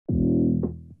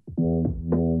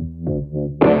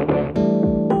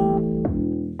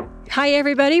Hi,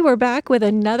 everybody. We're back with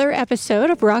another episode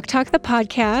of Rock Talk, the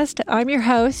podcast. I'm your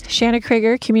host, Shanna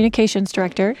Krieger, Communications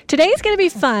Director. Today's going to be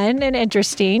fun and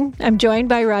interesting. I'm joined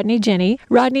by Rodney Jenny.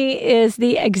 Rodney is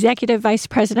the Executive Vice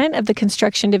President of the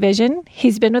Construction Division.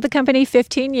 He's been with the company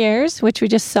 15 years, which we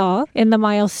just saw in the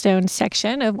milestone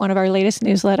section of one of our latest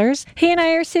newsletters. He and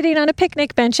I are sitting on a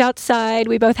picnic bench outside.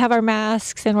 We both have our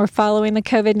masks and we're following the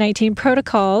COVID-19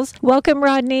 protocols. Welcome,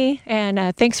 Rodney,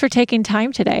 and thanks for taking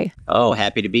time today. Oh,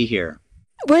 happy to be here.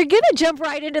 We're going to jump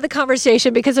right into the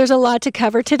conversation because there's a lot to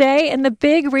cover today. And the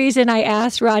big reason I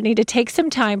asked Rodney to take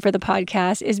some time for the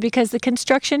podcast is because the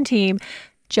construction team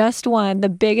just won the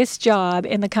biggest job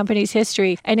in the company's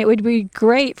history. And it would be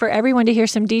great for everyone to hear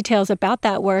some details about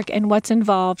that work and what's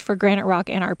involved for Granite Rock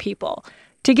and our people.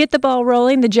 To get the ball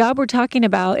rolling, the job we're talking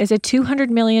about is a $200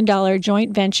 million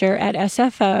joint venture at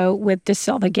SFO with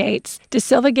DeSilva Gates.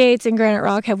 DeSilva Gates and Granite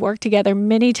Rock have worked together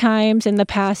many times in the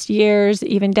past years,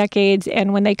 even decades,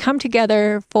 and when they come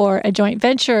together for a joint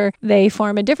venture, they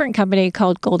form a different company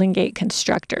called Golden Gate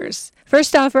Constructors.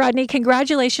 First off, Rodney,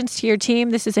 congratulations to your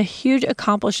team. This is a huge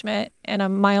accomplishment and a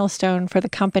milestone for the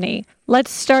company.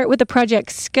 Let's start with the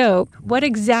project scope. What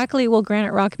exactly will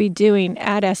Granite Rock be doing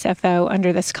at SFO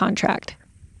under this contract?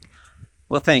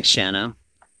 Well, thanks, Shanna.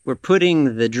 We're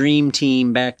putting the dream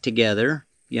team back together.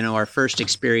 You know, our first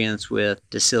experience with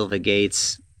DeSilva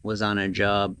Gates was on a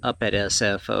job up at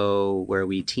SFO where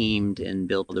we teamed and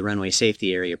built the Runway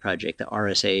Safety Area project, the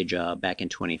RSA job, back in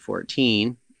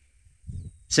 2014.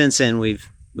 Since then, we've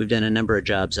done a number of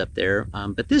jobs up there,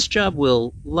 but this job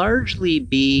will largely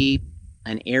be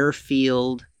an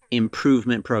airfield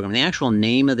improvement program. The actual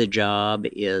name of the job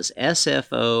is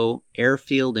SFO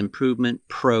Airfield Improvement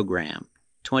Program.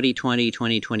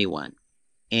 2020-2021.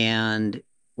 And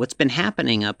what's been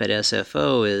happening up at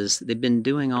SFO is they've been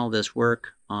doing all this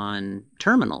work on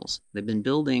terminals. They've been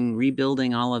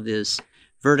rebuilding all of this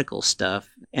vertical stuff.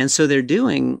 And so they're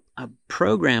doing a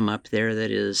program up there that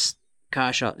is,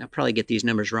 gosh, I'll probably get these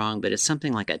numbers wrong, but it's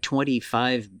something like a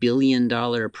 $25 billion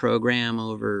program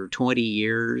over 20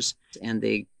 years. And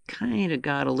they kind of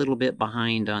got a little bit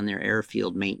behind on their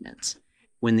airfield maintenance.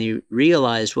 When they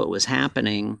realized what was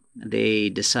happening, they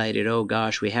decided, oh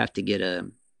gosh, we have to get a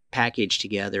package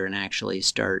together and actually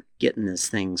start getting these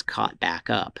things caught back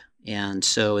up. And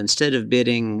so instead of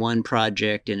bidding one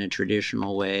project in a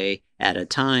traditional way at a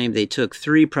time, they took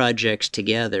 3 projects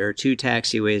together, 2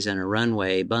 taxiways and a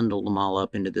runway, bundled them all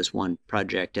up into this one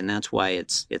project. And that's why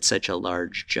it's such a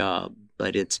large job.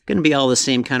 But it's going to be all the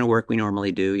same kind of work we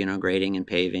normally do, you know, grading and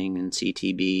paving and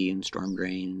CTB and storm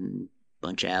drain and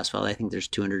bunch of asphalt. I think there's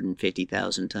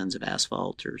 250,000 tons of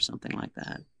asphalt or something like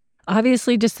that.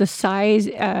 Obviously, just the size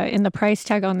and the price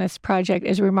tag on this project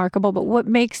is remarkable, but what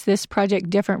makes this project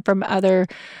different from other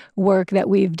work that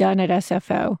we've done at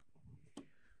SFO?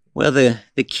 Well,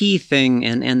 the key thing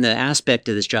and the aspect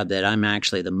of this job that I'm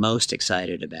actually the most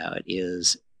excited about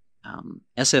is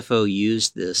SFO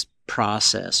used this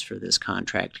process for this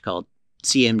contract called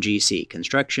CMGC,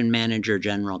 Construction Manager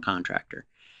General Contractor.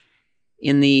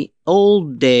 In the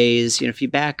old days, you know, if you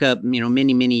back up, you know,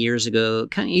 many, many years ago,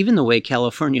 kind of even the way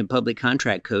California Public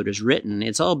Contract Code is written,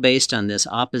 it's all based on this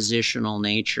oppositional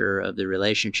nature of the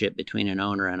relationship between an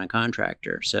owner and a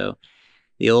contractor. So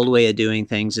the old way of doing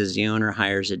things is the owner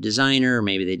hires a designer, or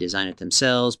maybe they design it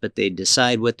themselves, but they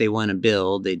decide what they want to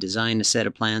build. They design a set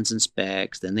of plans and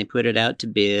specs, then they put it out to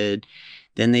bid.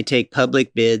 Then they take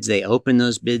public bids, they open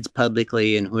those bids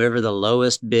publicly, and whoever the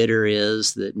lowest bidder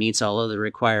is that meets all of the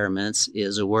requirements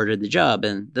is awarded the job.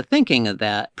 And the thinking of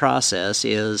that process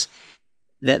is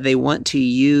that they want to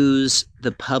use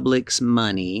the public's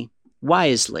money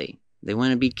wisely. They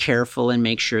want to be careful and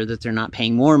make sure that they're not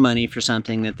paying more money for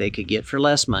something that they could get for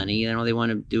less money. You know, they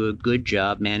want to do a good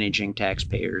job managing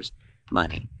taxpayers'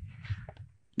 money.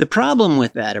 The problem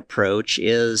with that approach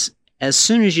is as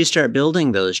soon as you start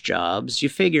building those jobs, you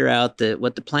figure out that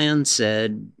what the plan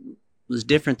said was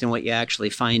different than what you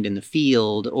actually find in the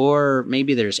field, or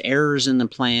maybe there's errors in the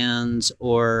plans,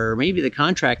 or maybe the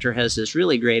contractor has this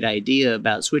really great idea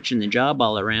about switching the job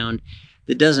all around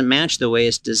that doesn't match the way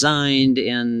it's designed,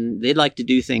 and they'd like to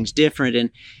do things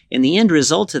different. And the end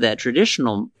result of that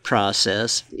traditional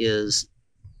process is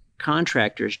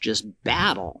contractors just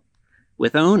battle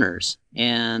with owners,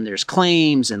 and there's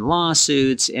claims and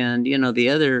lawsuits, and you know the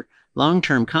other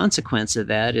long-term consequence of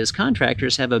that is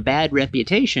contractors have a bad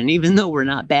reputation, even though we're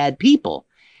not bad people.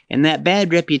 And that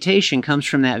bad reputation comes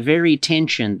from that very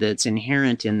tension that's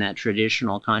inherent in that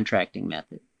traditional contracting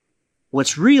method.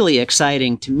 What's really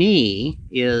exciting to me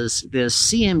is this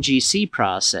CMGC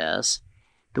process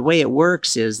the way it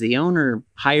works is the owner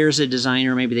hires a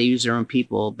designer, maybe they use their own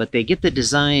people, but they get the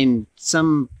design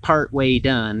some part way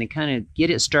done. They kind of get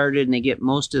it started and they get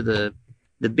most of the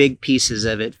big pieces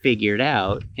of it figured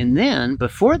out. And then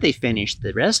before they finish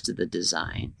the rest of the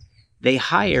design, they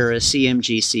hire a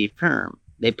CMGC firm.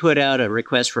 They put out a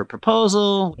request for a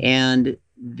proposal and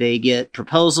they get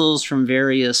proposals from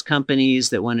various companies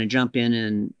that want to jump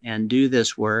in and do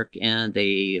this work, and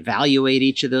they evaluate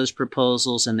each of those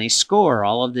proposals and they score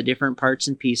all of the different parts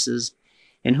and pieces.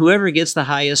 And whoever gets the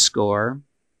highest score,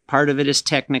 part of it is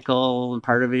technical, and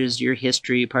part of it is your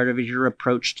history, part of it is your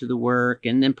approach to the work,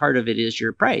 and then part of it is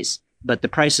your price. But the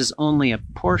price is only a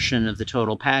portion of the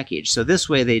total package. So this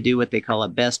way they do what they call a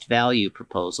best value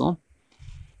proposal.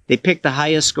 They pick the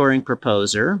highest scoring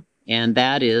proposer, and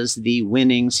that is the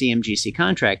winning CMGC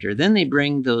contractor. Then they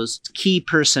bring those key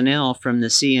personnel from the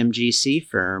CMGC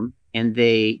firm and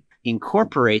they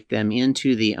incorporate them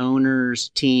into the owner's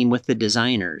team with the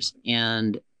designers.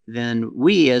 And then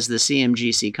we, as the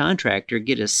CMGC contractor,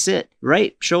 get to sit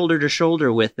right shoulder to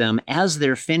shoulder with them as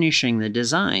they're finishing the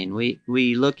design.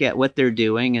 We look at what they're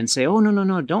doing and say, oh,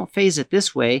 no, don't phase it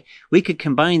this way. We could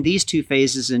combine these two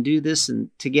phases and do this and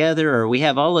together, or we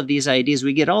have all of these ideas.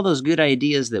 We get all those good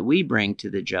ideas that we bring to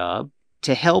the job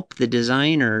to help the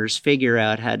designers figure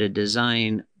out how to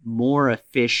design more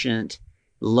efficient,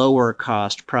 lower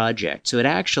cost project. So it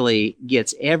actually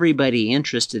gets everybody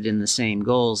interested in the same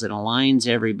goals. It aligns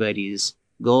everybody's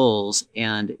goals.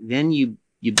 And then you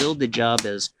build the job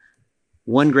as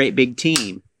one great big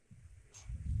team.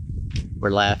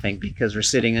 We're laughing because we're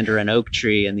sitting under an oak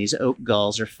tree and these oak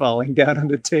galls are falling down on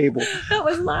the table. That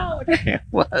was loud. It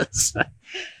was.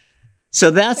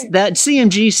 So that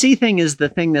CMGC thing is the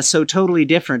thing that's so totally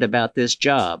different about this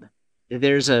job.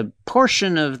 There's a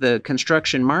portion of the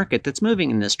construction market that's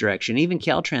moving in this direction. Even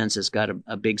Caltrans has got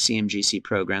a big CMGC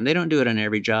program. They don't do it on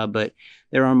every job, but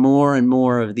there are more and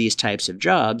more of these types of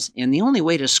jobs. And the only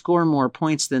way to score more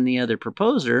points than the other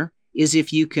proposer is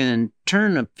if you can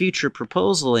turn a future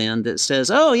proposal in that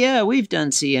says, oh, yeah, we've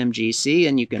done CMGC,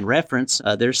 and you can reference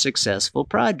other successful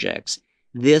projects.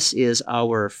 This is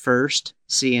our first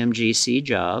CMGC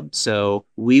job, so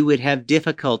we would have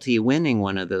difficulty winning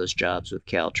one of those jobs with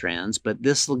Caltrans, but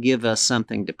this will give us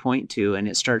something to point to, and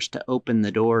it starts to open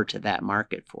the door to that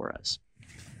market for us.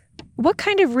 What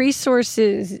kind of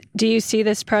resources do you see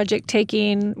this project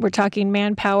taking? We're talking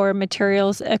manpower,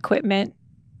 materials, equipment.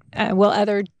 Will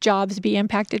other jobs be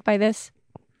impacted by this?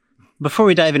 Before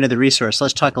we dive into the resource,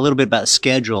 let's talk a little bit about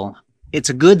schedule. It's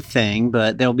a good thing,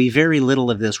 but there'll be very little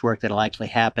of this work that'll actually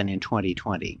happen in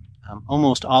 2020.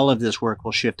 Almost all of this work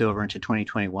will shift over into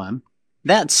 2021.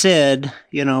 That said,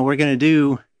 we're going to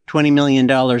do $20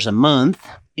 million a month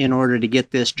in order to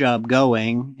get this job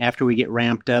going after we get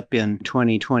ramped up in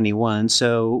 2021.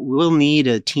 So we'll need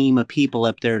a team of people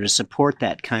up there to support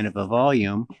that kind of a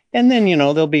volume. And then,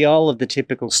 there'll be all of the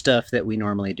typical stuff that we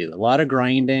normally do. A lot of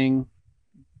grinding.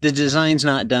 The design's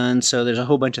not done, so there's a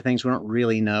whole bunch of things we don't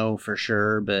really know for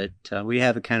sure, but we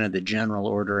have a kind of the general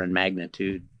order and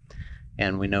magnitude,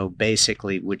 and we know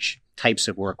basically which types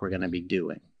of work we're going to be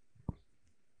doing.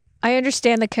 I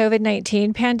understand the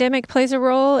COVID-19 pandemic plays a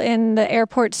role in the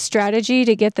airport's strategy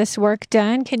to get this work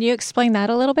done. Can you explain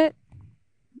that a little bit?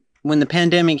 When the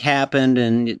pandemic happened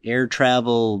and air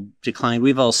travel declined,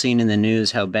 we've all seen in the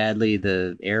news how badly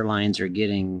the airlines are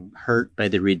getting hurt by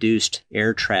the reduced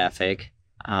air traffic.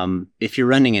 If you're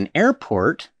running an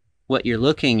airport, what you're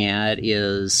looking at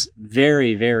is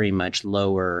very, very much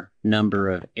lower number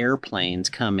of airplanes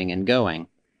coming and going.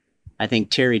 I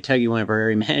think Terry Tuggy, one of our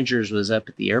area managers, was up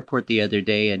at the airport the other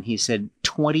day, and he said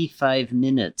 25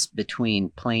 minutes between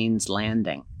planes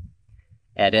landing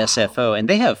at SFO. And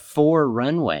they have 4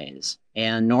 runways.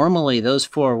 And normally those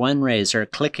 4 runways are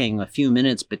clicking a few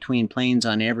minutes between planes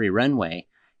on every runway.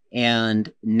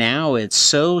 And now it's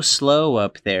so slow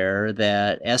up there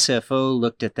that SFO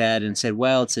looked at that and said,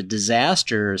 well, it's a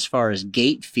disaster as far as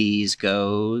gate fees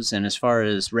goes and as far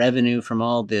as revenue from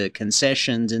all the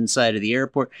concessions inside of the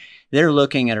airport. They're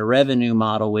looking at a revenue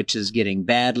model which is getting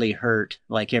badly hurt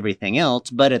like everything else.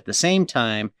 But at the same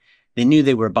time, they knew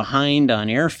they were behind on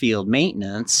airfield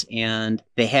maintenance, and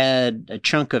they had a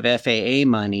chunk of FAA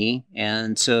money.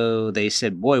 And so they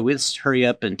said, boy, let's hurry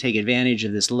up and take advantage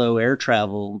of this low air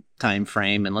travel time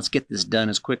frame, and let's get this done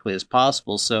as quickly as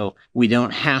possible so we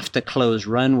don't have to close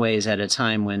runways at a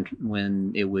time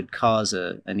when it would cause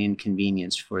an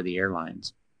inconvenience for the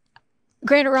airlines.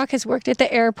 Granite Rock has worked at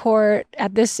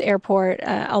this airport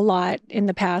a lot in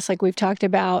the past, like we've talked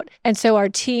about. And so our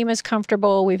team is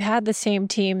comfortable. We've had the same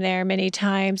team there many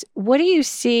times. What do you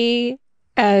see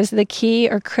as the key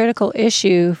or critical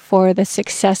issue for the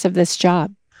success of this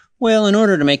job? Well, in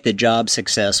order to make the job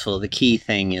successful, the key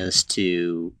thing is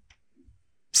to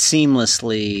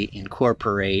seamlessly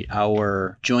incorporate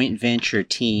our joint venture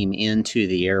team into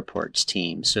the airport's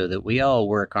team so that we all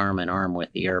work arm in arm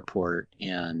with the airport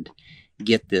and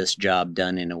get this job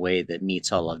done in a way that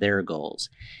meets all of their goals.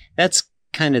 That's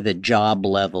kind of the job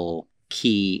level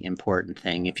key important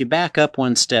thing. If you back up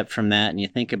one step from that and you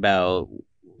think about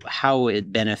how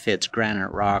it benefits Granite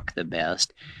Rock the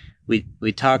best,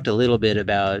 we talked a little bit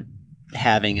about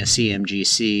having a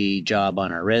CMGC job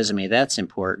on our resume. That's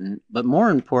important. But more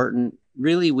important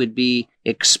really would be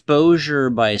exposure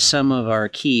by some of our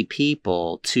key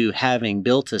people to having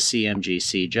built a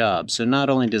CMGC job. So not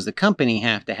only does the company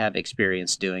have to have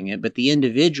experience doing it, but the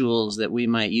individuals that we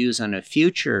might use on a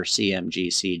future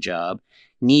CMGC job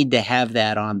need to have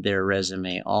that on their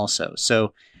resume also.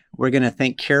 So we're going to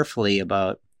think carefully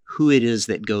about who it is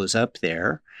that goes up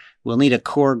there. We'll need a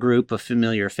core group of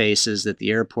familiar faces that the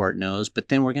airport knows, but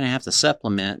then we're going to have to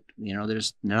supplement.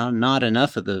 There's not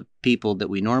enough of the people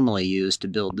that we normally use to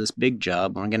build this big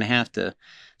job. We're going to have to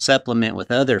supplement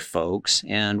with other folks,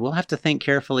 and we'll have to think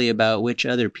carefully about which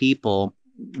other people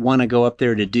want to go up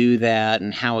there to do that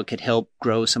and how it could help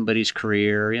grow somebody's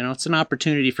career. It's an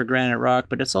opportunity for Granite Rock,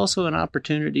 but it's also an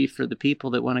opportunity for the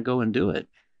people that want to go and do it.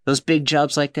 Those big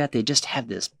jobs like that, they just have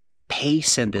this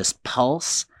pace and this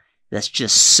pulse that's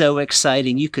just so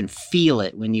exciting. You can feel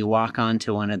it when you walk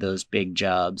onto one of those big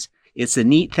jobs. It's a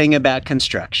neat thing about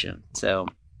construction. So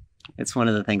it's one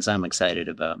of the things I'm excited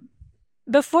about.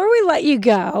 Before we let you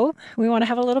go, we want to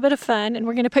have a little bit of fun, and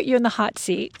we're going to put you in the hot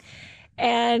seat.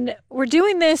 And we're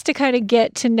doing this to kind of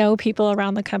get to know people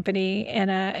around the company in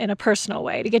a personal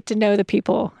way, to get to know the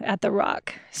people at the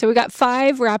Rock. So we got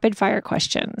 5 rapid fire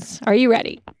questions. Are you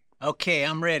ready? Okay,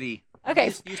 I'm ready. Okay.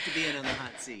 I'm used to being in the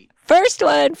hot seat. First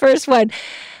one.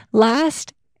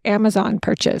 Last Amazon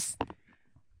purchase.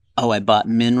 Oh, I bought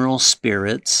mineral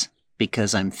spirits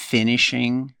because I'm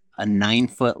finishing a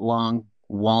 9-foot-long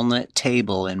walnut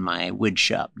table in my wood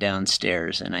shop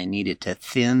downstairs, and I needed to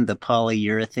thin the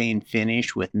polyurethane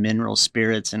finish with mineral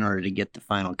spirits in order to get the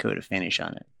final coat of finish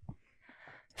on it.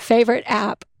 Favorite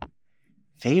app?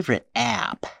 Favorite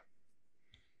app?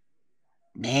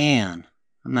 Man,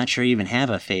 I'm not sure I even have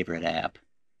a favorite app.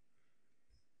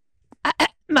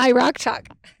 My Rock Talk.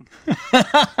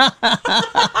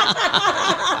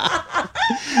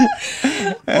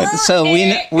 So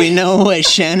we know what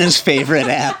Shanna's favorite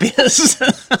app is.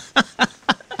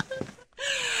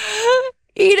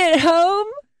 Eat at home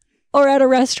or at a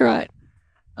restaurant?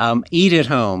 Eat at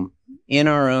home, in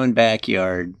our own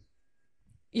backyard.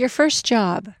 Your first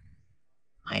job?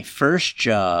 My first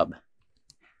job,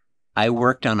 I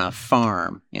worked on a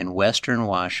farm in Western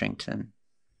Washington.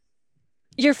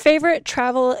 Your favorite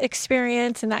travel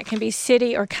experience, and that can be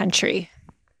city or country?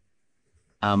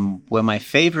 Well, my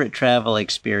favorite travel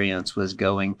experience was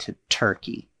going to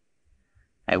Turkey.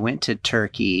 I went to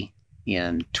Turkey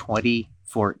in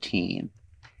 2014,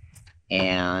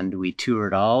 and we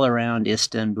toured all around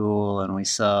Istanbul, and we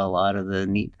saw a lot of the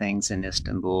neat things in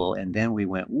Istanbul, and then we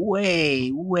went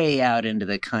way, way out into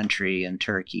the country in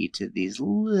Turkey to these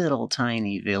little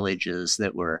tiny villages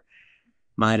that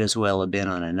might as well have been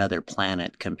on another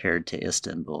planet compared to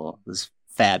Istanbul. It was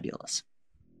fabulous.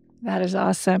 That is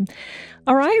awesome.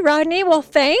 All right, Rodney. Well,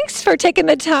 thanks for taking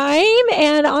the time.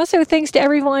 And also thanks to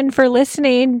everyone for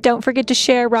listening. Don't forget to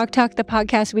share Rock Talk, the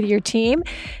podcast, with your team.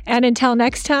 And until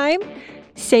next time,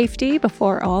 safety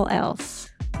before all else.